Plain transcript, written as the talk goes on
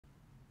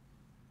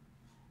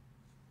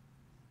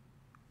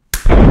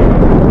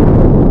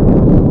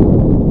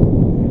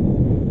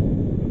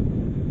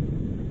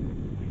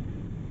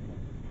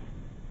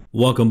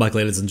Welcome back,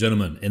 ladies and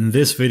gentlemen. In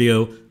this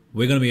video,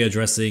 we're going to be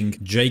addressing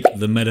Jake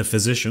the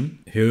metaphysician,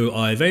 who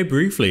I very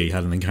briefly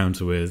had an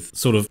encounter with,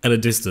 sort of at a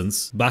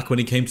distance, back when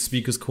he came to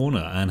Speaker's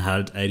Corner and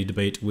had a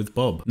debate with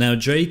Bob. Now,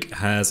 Jake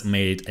has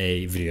made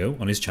a video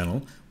on his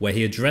channel where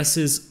he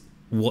addresses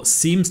what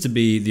seems to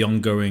be the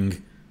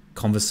ongoing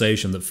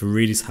conversation that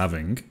Farid is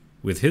having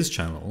with his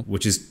channel,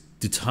 which is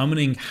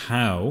determining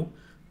how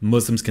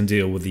Muslims can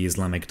deal with the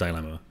Islamic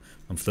dilemma.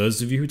 And for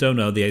those of you who don't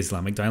know, the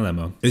Islamic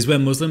dilemma is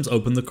when Muslims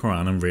open the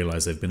Quran and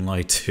realize they've been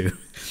lied to.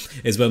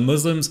 It's when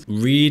Muslims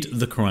read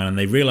the Quran and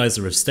they realize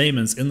there are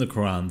statements in the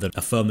Quran that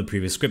affirm the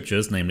previous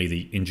scriptures, namely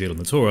the Injeel and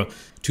the Torah,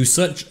 to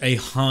such a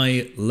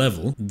high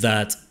level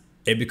that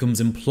it becomes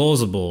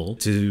implausible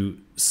to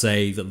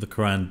say that the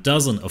Quran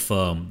doesn't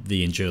affirm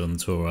the Injeel and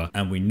the Torah.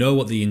 And we know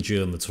what the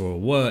Injeel and the Torah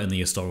were in the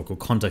historical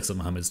context of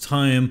Muhammad's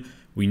time.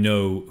 We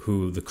know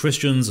who the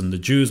Christians and the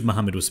Jews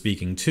Muhammad was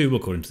speaking to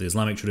according to the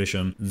Islamic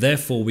tradition.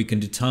 Therefore, we can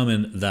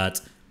determine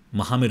that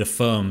Muhammad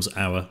affirms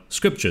our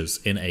scriptures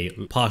in a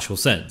partial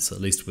sense,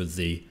 at least with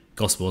the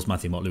Gospels,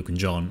 Matthew, Mark, Luke, and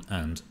John,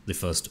 and the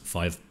first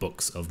 5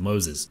 books of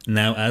Moses.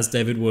 Now, as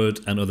David Wood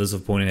and others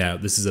have pointed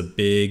out, this is a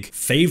big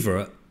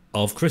favorite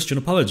of Christian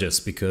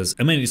apologists, because,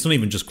 I mean, it's not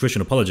even just Christian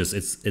apologists,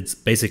 it's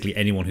basically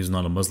anyone who's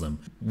not a Muslim.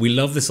 We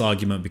love this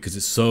argument because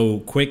it's so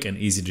quick and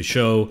easy to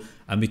show,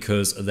 and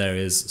because there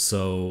is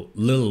so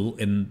little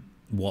in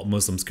what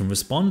Muslims can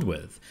respond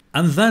with.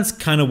 And that's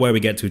kind of where we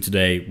get to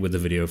today with the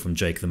video from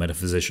Jake the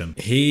metaphysician.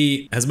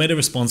 He has made a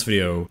response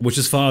video, which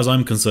as far as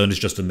I'm concerned is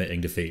just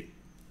admitting defeat.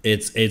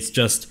 It's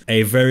just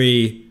a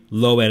very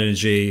low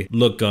energy,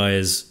 look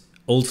guys,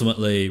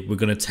 ultimately, we're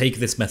going to take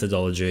this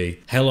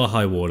methodology, hell or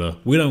high water.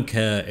 We don't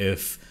care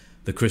if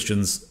the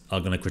Christians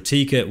are going to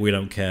critique it. We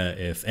don't care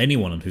if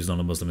anyone who's not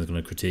a Muslim is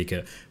going to critique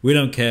it. We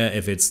don't care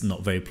if it's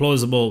not very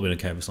plausible. We don't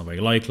care if it's not very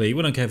likely.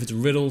 We don't care if it's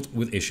riddled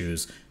with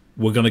issues.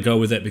 We're going to go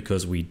with it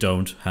because we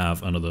don't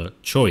have another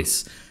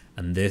choice.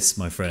 And this,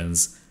 my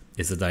friends,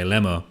 is the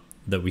dilemma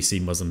that we see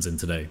Muslims in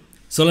today.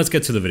 So let's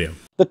get to the video.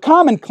 The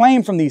common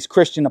claim from these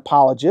Christian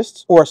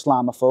apologists or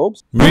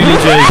Islamophobes.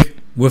 Really, Jake?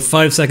 We're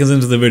 5 seconds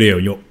into the video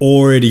and you're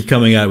already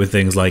coming out with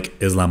things like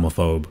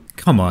Islamophobe.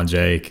 Come on,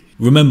 Jake.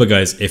 Remember,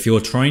 guys, if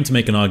you're trying to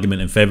make an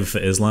argument in favor for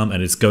Islam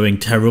and it's going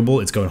terrible,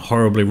 it's going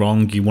horribly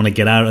wrong, you want to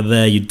get out of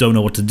there, you don't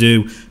know what to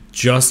do,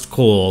 just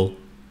call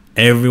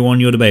everyone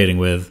you're debating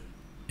with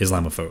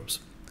Islamophobes.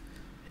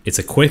 It's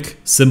a quick,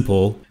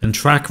 simple, and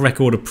track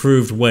record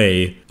approved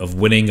way of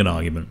winning an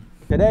argument.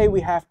 Today we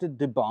have to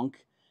debunk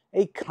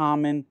a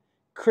common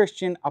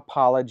Christian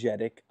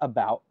apologetic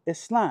about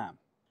Islam.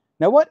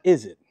 Now, what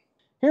is it?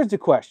 Here's the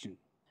question.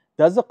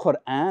 Does the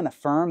Quran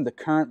affirm the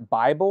current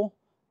Bible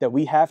that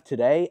we have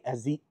today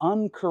as the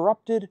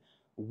uncorrupted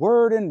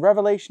word and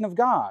revelation of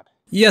God?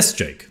 Yes,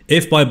 Jake.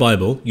 If by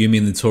Bible you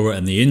mean the Torah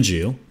and the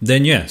Injeel,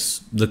 then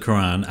yes, the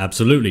Quran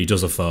absolutely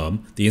does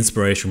affirm the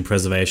inspiration,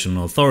 preservation,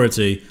 and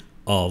authority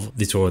of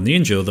the Torah and the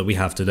Injeel that we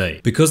have today.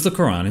 Because the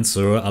Quran in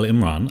Surah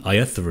Al-Imran,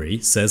 Ayah 3,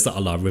 says that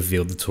Allah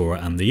revealed the Torah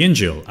and the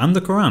Injeel and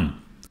the Quran.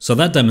 So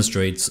that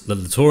demonstrates that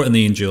the Torah and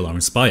the Injeel are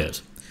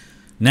inspired.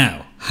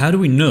 Now, how do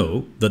we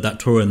know that that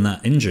Torah and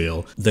that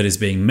Injeel that is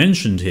being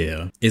mentioned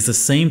here is the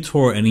same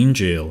Torah and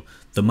Injeel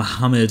that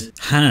Muhammad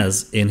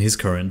has in his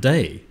current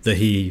day, that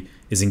he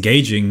is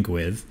engaging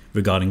with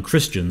regarding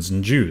Christians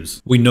and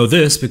Jews? We know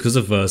this because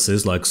of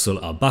verses like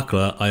Surah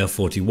Al-Baqarah, Ayah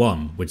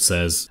 41, which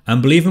says,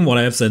 "And believe in what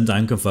I have sent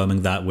down,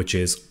 confirming that which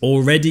is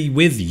already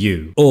with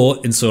you." Or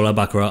in Surah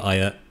Al-Baqarah,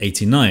 Ayah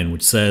 89,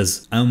 which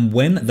says, "And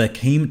when there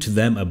came to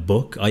them a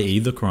book, i.e.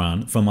 the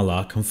Quran, from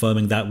Allah,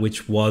 confirming that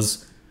which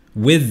was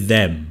with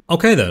them."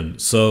 Okay then,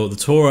 so the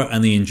Torah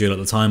and the Injeel at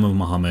the time of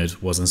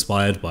Muhammad was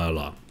inspired by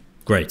Allah.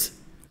 Great.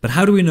 But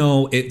how do we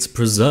know it's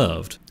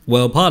preserved?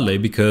 Well, partly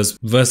because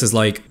verses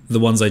like the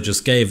ones I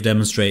just gave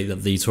demonstrate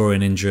that the Torah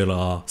and Injeel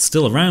are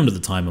still around at the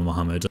time of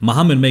Muhammad.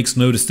 Muhammad makes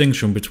no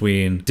distinction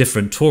between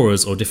different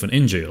Torahs or different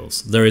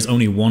Injeels. There is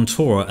only one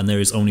Torah and there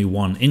is only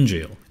one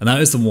Injeel. And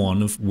that is the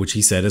one of which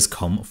he said has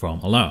come from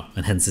Allah,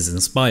 and hence is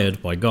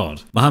inspired by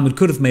God. Muhammad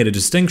could have made a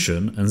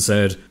distinction and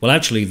said, well,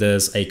 actually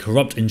there's a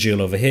corrupt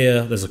Injeel over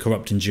here, there's a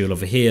corrupt Injeel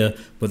over here,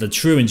 but the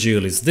true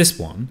Injeel is this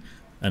one.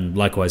 And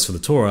likewise for the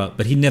Torah,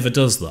 but he never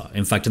does that.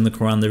 In fact, in the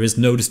Quran, there is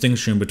no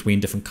distinction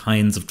between different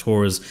kinds of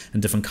Torahs and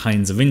different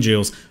kinds of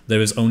Injeels. There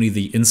is only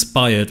the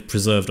inspired,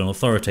 preserved, and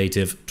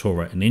authoritative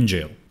Torah and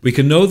Injeel. We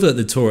can know that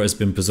the Torah has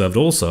been preserved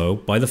also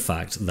by the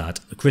fact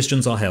that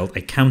Christians are held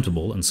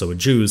accountable, and so are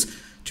Jews,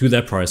 to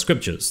their prior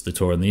scriptures, the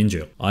Torah and the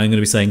Injeel. I'm going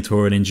to be saying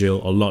Torah and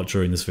Injeel a lot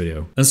during this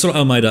video. In Surah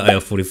Al-Ma'idah, Ayah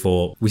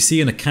 44, we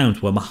see an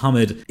account where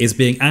Muhammad is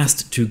being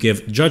asked to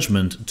give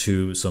judgment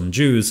to some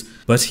Jews,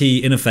 but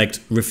he in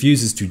effect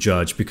refuses to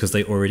judge because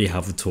they already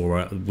have the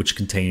Torah, which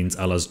contains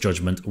Allah's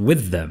judgment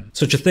with them.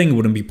 Such a thing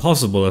wouldn't be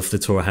possible if the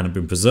Torah hadn't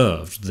been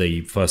preserved.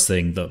 The first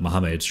thing that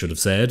Muhammad should have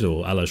said,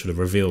 or Allah should have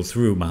revealed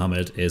through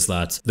Muhammad, is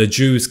that the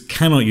Jews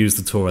cannot use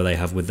the Torah they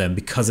have with them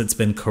because it's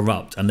been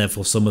corrupt, and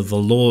therefore some of the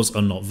laws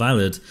are not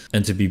valid.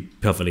 And to be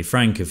perfectly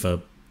frank, if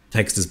a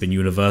text has been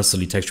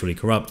universally textually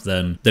corrupt,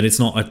 then it's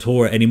not a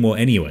Torah anymore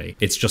anyway.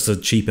 It's just a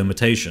cheap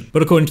imitation.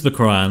 But according to the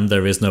Quran,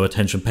 there is no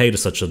attention paid to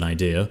such an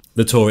idea.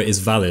 The Torah is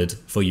valid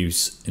for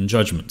use in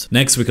judgment.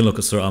 Next, we can look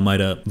at Surah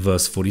Al-Ma'idah,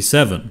 verse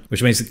 47,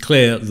 which makes it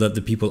clear that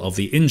the people of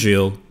the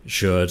Injeel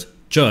should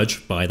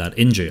judge by that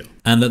Injeel,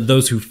 and that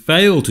those who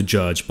fail to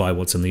judge by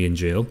what's in the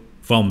Injeel,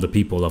 from the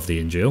people of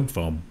the Injeel,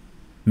 from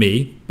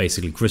me,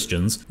 basically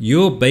Christians,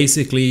 you're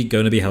basically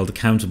going to be held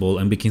accountable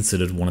and be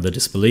considered one of the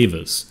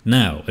disbelievers.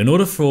 Now, in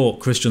order for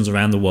Christians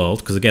around the world,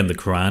 because again, the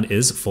Quran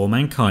is for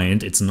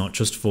mankind, it's not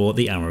just for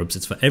the Arabs,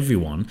 it's for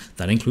everyone,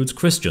 that includes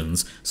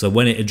Christians. So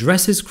when it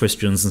addresses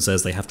Christians and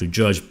says they have to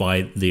judge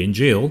by the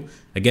Injeel,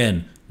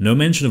 again, no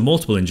mention of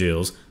multiple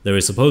Injeels, there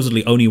is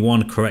supposedly only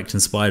one correct,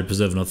 inspired,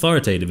 preserved, and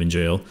authoritative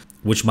Injeel,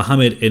 which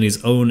Muhammad in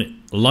his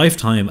own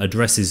lifetime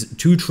addresses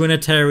to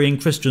Trinitarian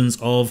Christians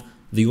of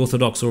the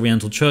Orthodox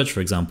Oriental Church, for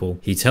example.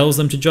 He tells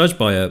them to judge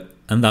by it,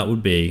 and that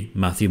would be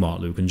Matthew, Mark,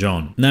 Luke, and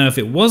John. Now, if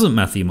it wasn't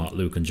Matthew, Mark,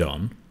 Luke, and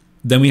John,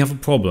 then we have a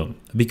problem,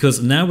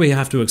 because now we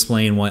have to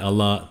explain why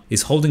Allah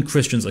is holding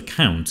Christians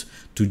account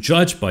to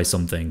judge by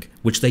something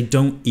which they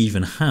don't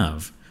even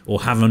have,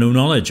 or have no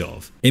knowledge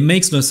of. It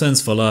makes no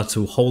sense for Allah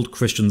to hold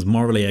Christians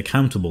morally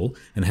accountable,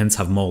 and hence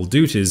have moral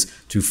duties,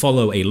 to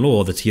follow a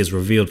law that He has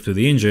revealed through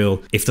the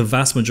Injeel, if the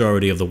vast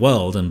majority of the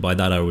world, and by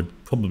that I would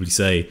probably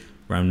say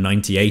around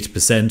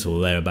 98% or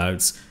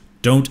thereabouts,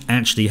 don't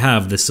actually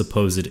have this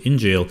supposed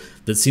Injeel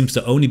that seems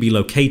to only be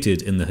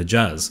located in the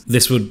Hijaz.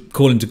 This would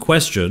call into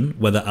question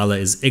whether Allah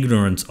is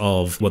ignorant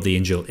of what the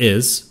Injeel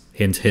is,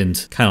 hint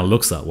hint, kind of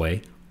looks that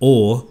way,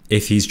 or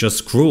if He's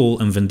just cruel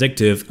and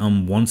vindictive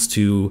and wants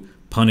to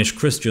punish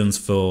Christians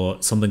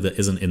for something that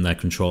isn't in their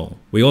control.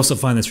 We also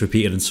find this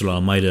repeated in Surah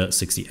Al-Ma'idah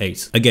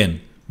 68.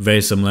 Again,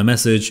 very similar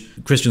message.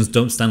 Christians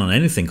don't stand on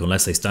anything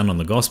unless they stand on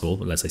the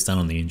gospel, unless they stand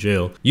on the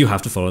Injeel. You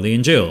have to follow the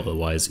Injeel,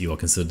 otherwise you are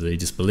considered a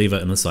disbeliever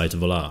in the sight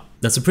of Allah.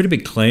 That's a pretty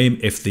big claim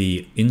if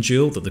the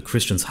Injeel that the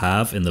Christians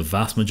have in the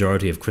vast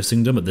majority of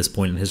Christendom at this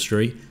point in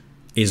history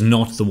is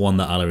not the one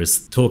that Allah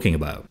is talking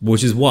about.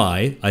 Which is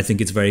why I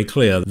think it's very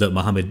clear that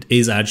Muhammad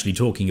is actually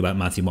talking about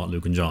Matthew, Mark,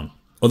 Luke, and John.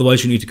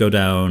 Otherwise, you need to go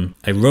down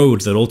a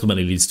road that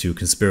ultimately leads to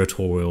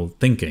conspiratorial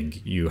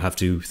thinking. You have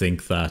to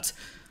think that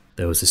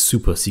there was this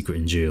super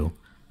secret Injeel.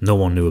 No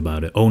one knew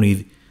about it.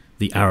 Only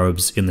the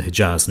Arabs in the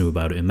Hijaz knew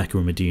about it, in Mecca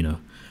and Medina.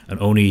 And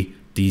only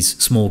these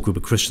small group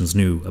of Christians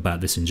knew about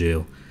this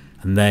Injeel.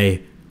 And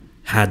they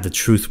had the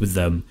truth with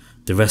them.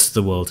 The rest of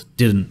the world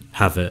didn't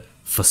have it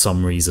for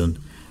some reason.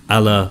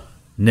 Allah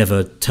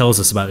never tells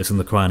us about this in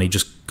the Quran. He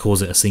just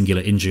calls it a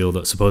singular Injeel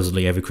that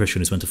supposedly every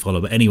Christian is meant to follow.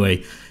 But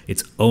anyway,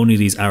 it's only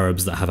these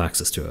Arabs that have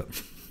access to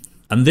it.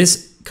 And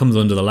this comes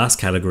under the last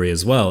category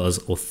as well, as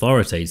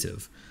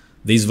authoritative.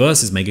 These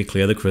verses make it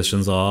clear that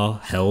Christians are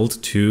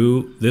held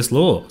to this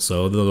law,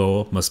 so the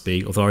law must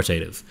be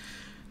authoritative.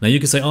 Now you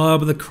can say, oh,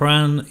 but the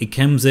Quran, it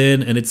comes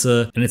in and it's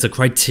a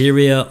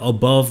criteria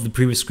above the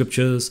previous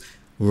scriptures.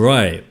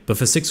 Right, but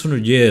for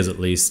 600 years at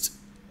least,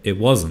 it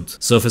wasn't.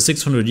 So for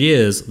 600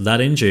 years, that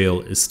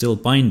Injeel is still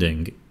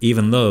binding,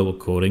 even though,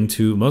 according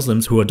to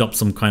Muslims who adopt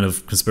some kind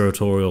of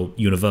conspiratorial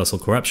universal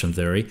corruption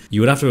theory,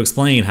 you would have to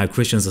explain how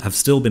Christians have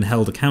still been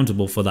held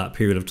accountable for that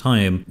period of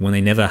time when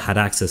they never had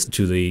access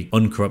to the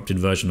uncorrupted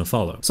version of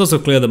follow. It's also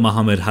clear that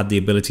Muhammad had the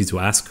ability to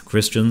ask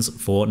Christians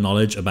for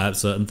knowledge about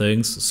certain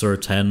things. Surah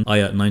 10,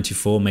 ayat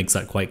 94 makes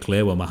that quite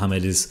clear, where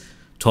Muhammad is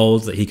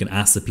told that he can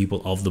ask the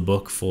people of the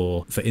book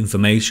for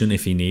information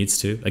if he needs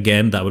to.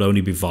 Again, that would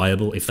only be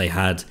viable if they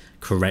had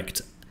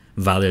correct,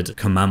 valid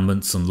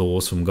commandments and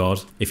laws from God.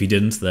 If he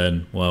didn't,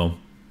 then, well,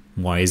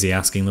 why is he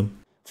asking them?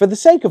 For the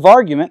sake of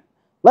argument,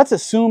 let's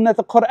assume that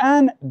the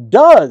Quran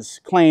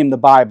does claim the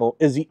Bible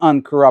is the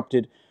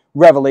uncorrupted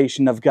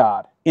revelation of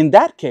God. In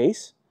that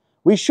case,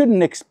 we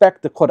shouldn't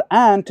expect the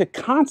Quran to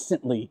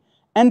constantly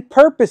and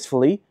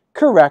purposefully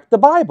correct the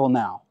Bible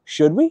now,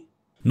 should we?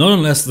 Not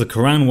unless the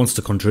Quran wants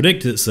to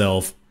contradict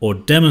itself or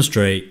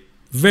demonstrate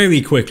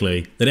very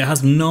quickly that it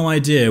has no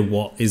idea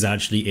what is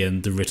actually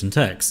in the written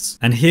texts.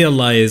 And here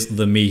lies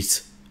the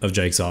meat of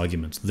Jake's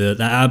argument, the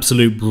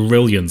absolute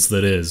brilliance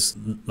that is.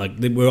 Like,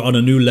 we're on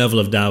a new level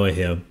of dawah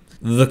here.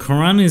 The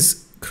Quran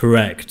is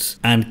correct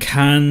and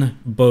can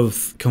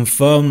both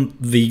confirm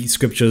the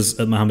scriptures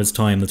at Muhammad's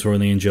time, the Torah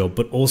and the Injeel,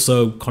 but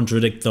also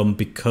contradict them,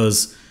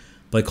 because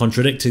by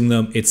contradicting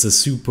them, it's a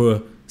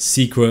super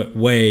secret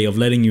way of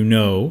letting you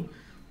know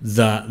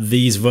that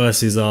these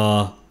verses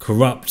are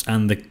corrupt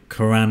and the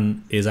Quran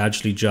is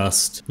actually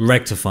just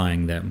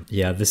rectifying them.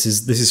 Yeah, this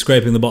is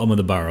scraping the bottom of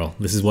the barrel.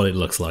 This is what it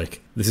looks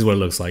like. This is what it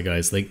looks like,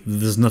 guys. Like,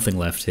 there's nothing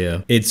left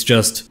here. It's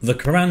just, the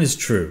Quran is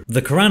true.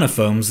 The Quran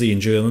affirms the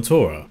Injeel and the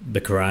Torah. The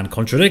Quran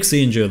contradicts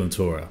the Injeel and the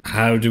Torah.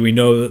 How do we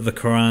know that the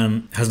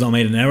Quran has not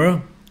made an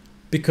error?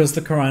 Because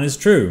the Quran is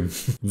true.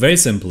 Very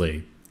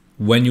simply,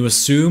 when you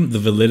assume the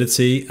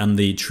validity and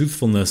the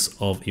truthfulness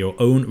of your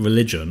own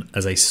religion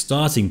as a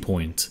starting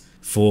point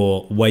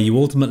for where you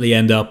ultimately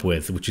end up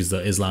with, which is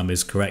that Islam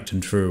is correct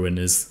and true and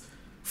is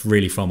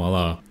really from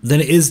Allah,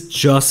 then it is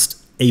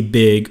just a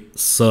big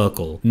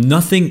circle.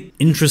 Nothing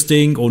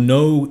interesting or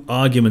no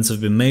arguments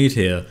have been made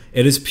here.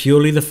 It is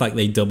purely the fact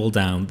they double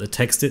down. The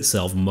text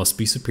itself must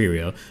be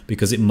superior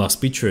because it must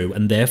be true,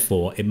 and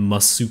therefore it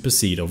must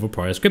supersede over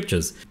prior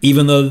scriptures.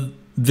 Even though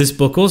this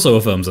book also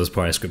affirms those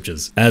prior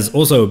scriptures as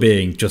also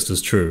being just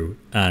as true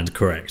and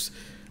correct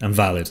and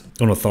valid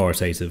and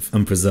authoritative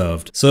and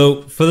preserved.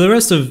 So for the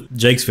rest of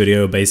Jake's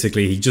video,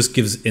 basically he just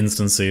gives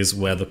instances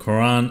where the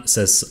Quran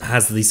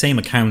has the same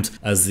account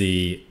as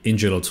the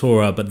Injeel or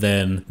Torah, but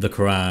then the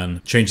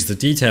Quran changes the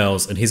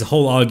details, and his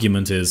whole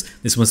argument is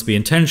this must be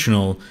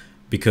intentional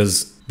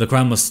because the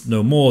Quran must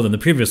know more than the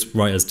previous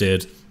writers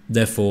did,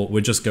 therefore we're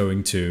just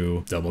going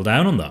to double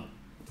down on that.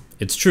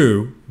 It's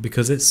true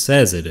because it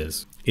says it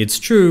is. It's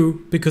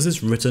true because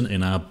it's written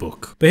in our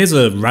book. But here's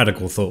a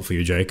radical thought for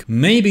you, Jake.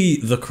 Maybe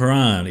the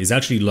Quran is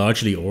actually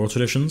largely oral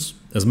traditions.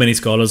 As many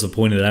scholars have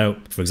pointed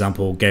out, for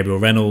example, Gabriel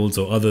Reynolds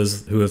or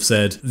others who have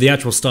said the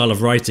actual style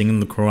of writing in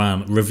the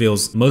Quran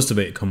reveals most of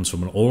it comes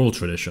from an oral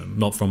tradition,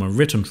 not from a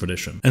written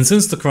tradition. And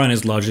since the Quran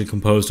is largely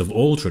composed of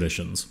oral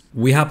traditions,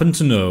 we happen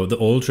to know that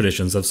oral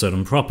traditions have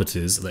certain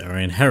properties that are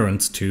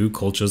inherent to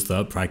cultures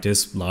that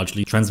practice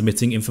largely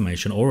transmitting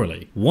information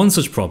orally. One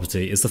such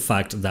property is the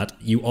fact that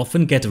you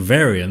often get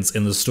variance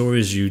in the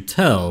stories you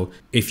tell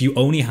if you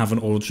only have an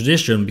oral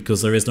tradition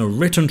because there is no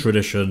written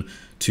tradition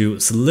to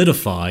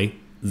solidify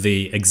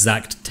the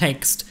exact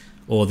text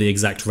or the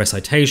exact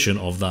recitation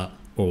of that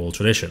oral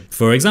tradition.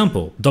 For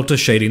example, Dr.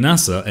 Shady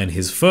Nasser in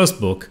his first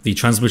book, The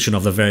Transmission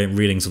of the Variant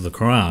Readings of the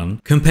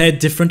Quran, compared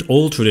different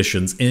oral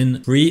traditions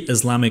in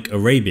pre-Islamic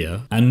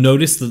Arabia and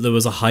noticed that there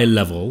was a high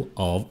level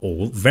of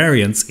oral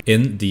variance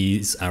in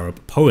these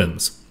Arab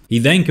poems. He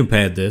then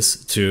compared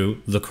this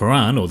to the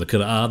Quran, or the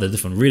Qur'an, the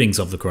different readings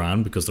of the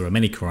Quran, because there are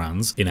many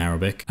Qurans in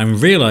Arabic,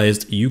 and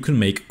realized you can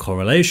make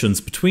correlations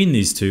between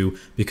these two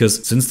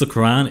because since the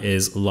Quran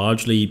is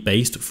largely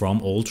based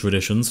from old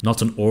traditions,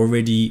 not an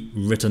already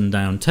written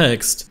down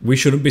text, we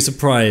shouldn't be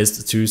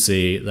surprised to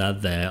see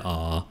that there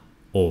are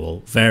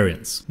oral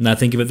variants. Now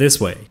think of it this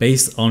way.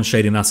 Based on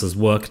Shady Nasser's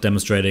work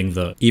demonstrating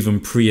that even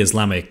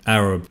pre-Islamic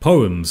Arab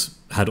poems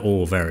had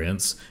oral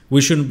variants,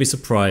 we shouldn't be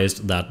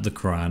surprised that the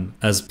Quran,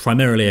 as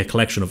primarily a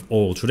collection of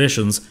oral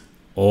traditions,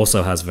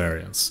 also has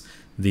variants.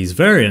 These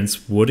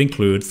variants would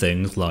include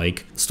things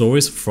like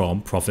stories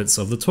from prophets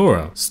of the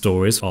Torah,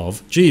 stories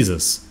of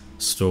Jesus,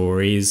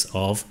 stories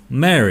of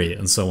Mary,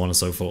 and so on and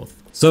so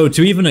forth. So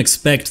to even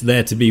expect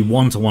there to be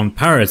one-to-one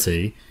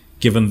parity,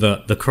 given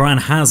that the Quran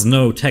has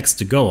no text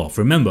to go off.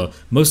 Remember,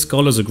 most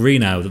scholars agree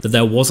now that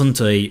there wasn't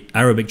an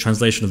Arabic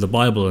translation of the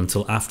Bible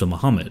until after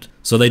Muhammad.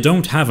 So they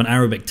don't have an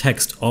Arabic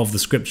text of the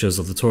scriptures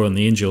of the Torah and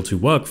the Injeel to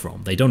work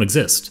from. They don't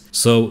exist.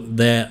 So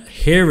they're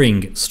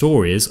hearing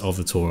stories of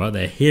the Torah,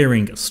 they're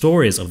hearing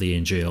stories of the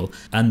Injeel,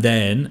 and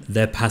then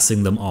they're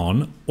passing them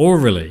on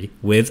orally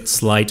with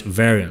slight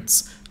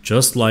variants.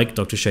 Just like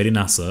Dr. Shady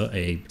Nasser,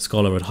 a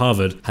scholar at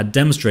Harvard, had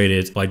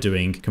demonstrated by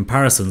doing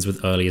comparisons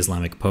with early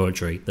Islamic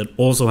poetry that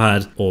also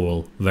had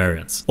oral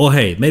variants. Or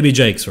hey, maybe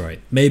Jake's right.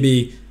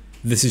 Maybe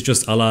this is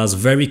just Allah's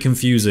very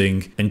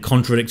confusing and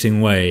contradicting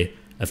way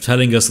of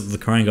telling us that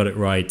the Quran got it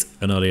right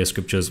and earlier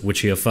scriptures, which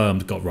he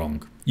affirmed, got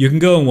wrong. You can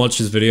go and watch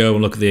this video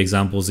and look at the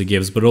examples he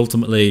gives, but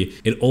ultimately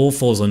it all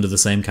falls under the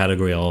same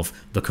category of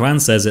the Quran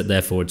says it,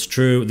 therefore it's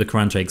true. The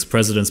Quran takes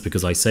precedence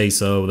because I say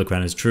so. The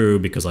Quran is true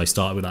because I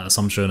start with that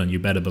assumption and you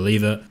better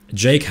believe it.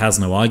 Jake has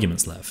no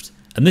arguments left.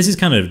 And this is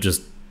kind of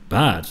just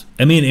bad.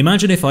 I mean,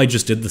 imagine if I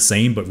just did the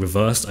same but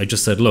reversed. I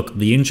just said, look,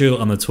 the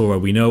Injeel and the Torah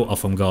we know are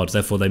from God,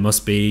 therefore they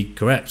must be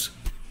correct.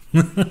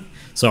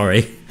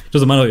 Sorry.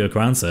 Doesn't matter what your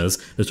Quran says.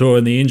 The Torah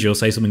and the Injeel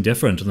say something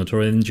different, and the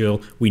Torah and the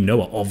Injeel we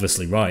know are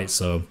obviously right,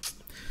 so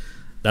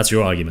that's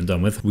your argument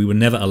done with. We would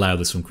never allow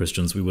this from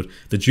Christians.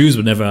 The Jews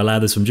would never allow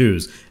this from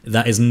Jews.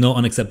 That is not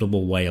an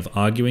acceptable way of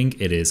arguing.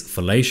 It is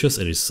fallacious,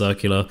 it is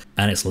circular,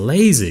 and it's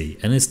lazy,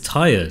 and it's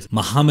tired.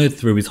 Muhammad,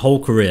 through his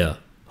whole career,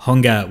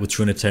 hung out with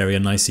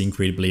Trinitarian, Nicene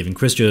Creed believing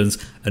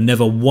Christians, and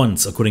never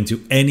once, according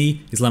to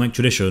any Islamic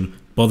tradition,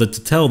 bothered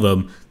to tell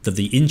them that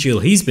the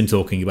Injeel he's been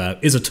talking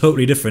about is a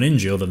totally different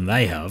Injeel than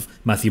they have,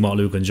 Matthew, Mark,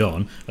 Luke and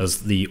John,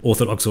 as the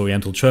Orthodox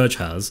Oriental Church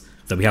has,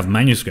 that we have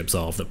manuscripts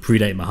of that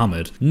predate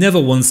Muhammad. Never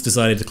once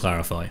decided to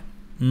clarify.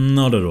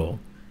 Not at all.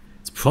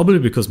 It's probably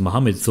because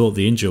Muhammad thought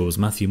the Injeel was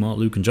Matthew, Mark,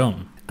 Luke and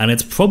John. And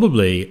it's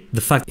probably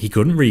the fact he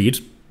couldn't read,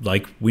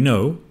 like we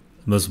know.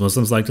 Most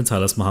Muslims like to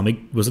tell us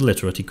Muhammad was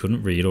illiterate, he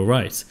couldn't read or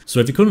write.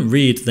 So if he couldn't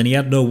read, then he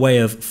had no way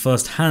of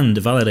first-hand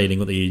validating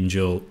what the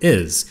Injeel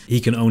is.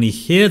 He can only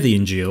hear the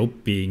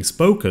Injeel being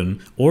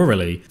spoken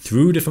orally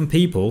through different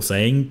people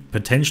saying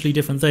potentially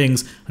different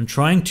things and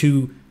trying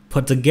to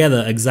put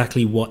together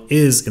exactly what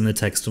is in the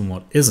text and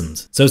what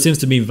isn't. So it seems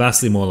to be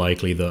vastly more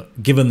likely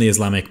that, given the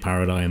Islamic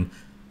paradigm,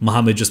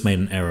 Muhammad just made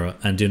an error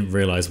and didn't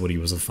realize what he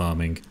was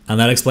affirming. And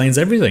that explains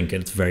everything.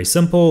 It's very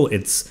simple.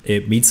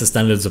 It meets the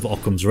standards of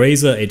Occam's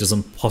razor. It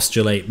doesn't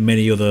postulate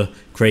many other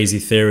crazy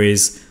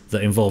theories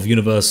that involve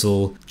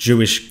universal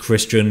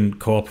Jewish-Christian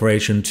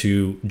cooperation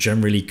to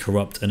generally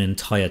corrupt an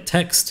entire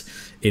text.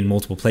 in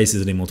multiple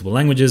places and in multiple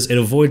languages, it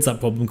avoids that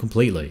problem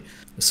completely.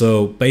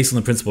 So based on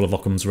the principle of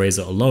Occam's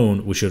razor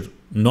alone, we should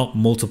not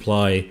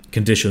multiply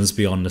conditions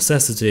beyond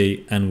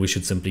necessity, and we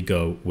should simply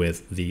go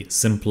with the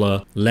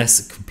simpler,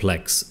 less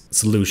complex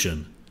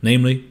solution.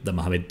 Namely, that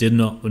Muhammad did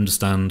not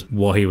understand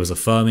what he was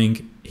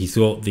affirming. He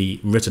thought the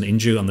written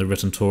Injeel and the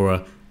written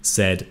Torah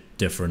said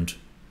different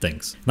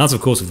things. And that's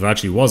of course if there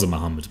actually was a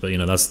Muhammad, but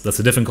that's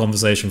a different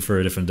conversation for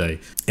a different day.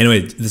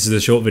 Anyway, this is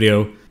a short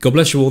video. God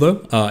bless you all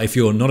though. If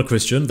you're not a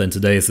Christian, then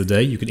today is the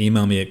day. You can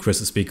email me at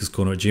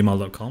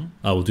chris@speakerscorner@gmail.com.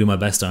 I will do my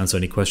best to answer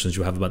any questions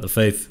you have about the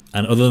faith.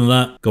 And other than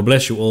that, God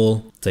bless you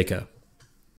all. Take care.